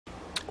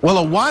Well,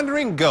 a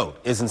wandering goat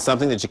isn't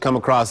something that you come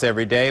across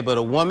every day, but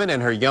a woman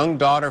and her young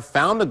daughter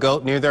found the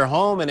goat near their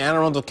home in Anne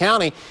Arundel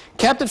County,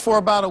 kept it for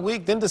about a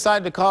week, then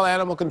decided to call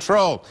animal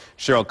control.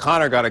 Cheryl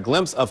Connor got a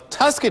glimpse of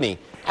Tuscany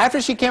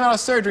after she came out of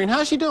surgery. And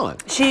how's she doing?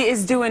 She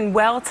is doing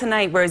well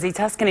tonight, Rosie.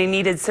 Tuscany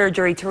needed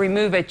surgery to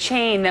remove a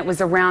chain that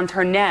was around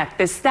her neck.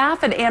 The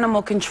staff at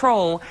Animal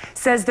Control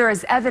says there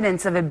is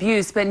evidence of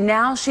abuse, but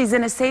now she's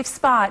in a safe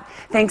spot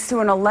thanks to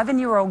an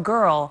 11-year-old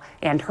girl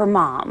and her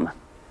mom.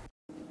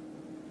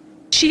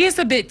 She is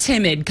a bit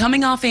timid.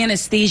 Coming off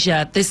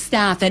anesthesia, the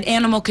staff at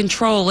Animal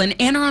Control in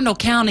Anne Arundel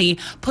County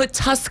put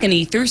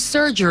Tuscany through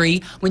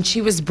surgery when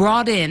she was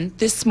brought in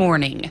this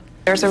morning.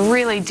 There's a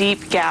really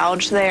deep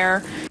gouge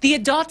there. The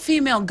adult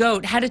female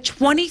goat had a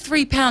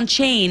 23-pound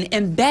chain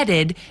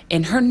embedded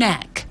in her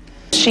neck.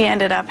 She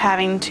ended up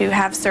having to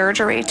have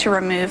surgery to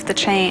remove the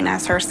chain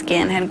as her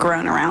skin had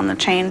grown around the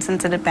chain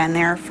since it had been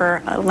there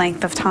for a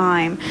length of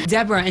time.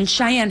 Deborah and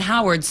Cheyenne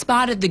Howard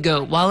spotted the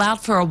goat while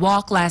out for a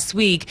walk last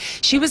week.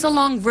 She was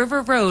along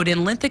River Road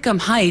in Linthicum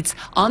Heights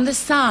on the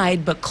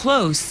side but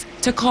close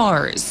to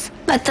cars.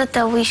 I thought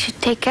that we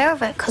should take care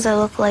of it because it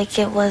looked like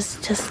it was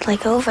just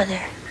like over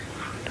there.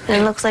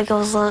 It looks like it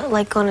was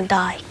like going to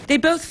die. They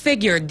both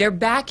figured their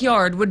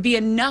backyard would be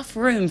enough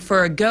room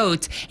for a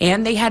goat,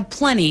 and they had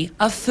plenty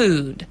of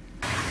food.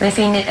 We're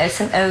feeding it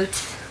some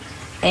oats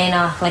and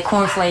like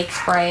cornflakes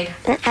sprayed.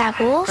 And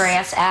apples.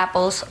 Grass,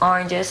 apples,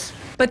 oranges.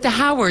 But the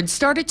Howards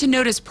started to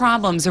notice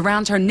problems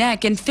around her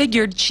neck and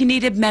figured she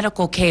needed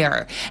medical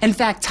care. In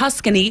fact,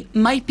 Tuscany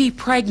might be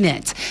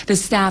pregnant. The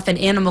staff at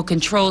Animal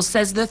Control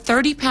says the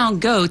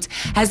 30-pound goat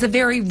has a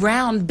very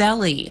round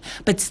belly.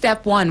 But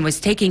step one was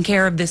taking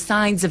care of the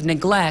signs of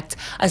neglect.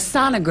 A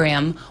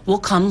sonogram will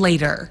come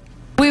later.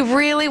 We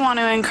really want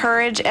to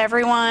encourage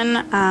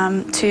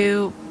everyone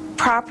to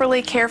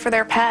properly care for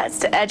their pets,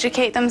 to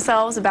educate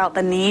themselves about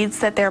the needs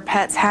that their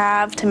pets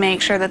have, to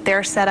make sure that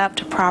they're set up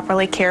to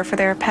properly care for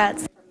their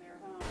pets.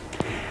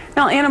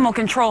 Now, Animal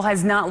Control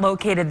has not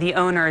located the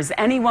owners.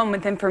 Anyone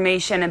with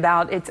information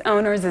about its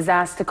owners is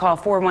asked to call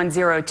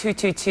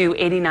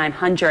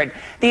 410-222-8900.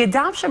 The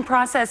adoption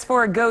process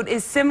for a goat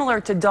is similar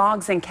to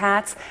dogs and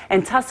cats,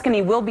 and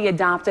Tuscany will be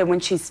adopted when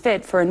she's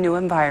fit for a new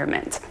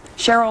environment.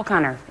 Cheryl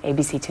Connor,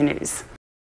 ABC 2 News.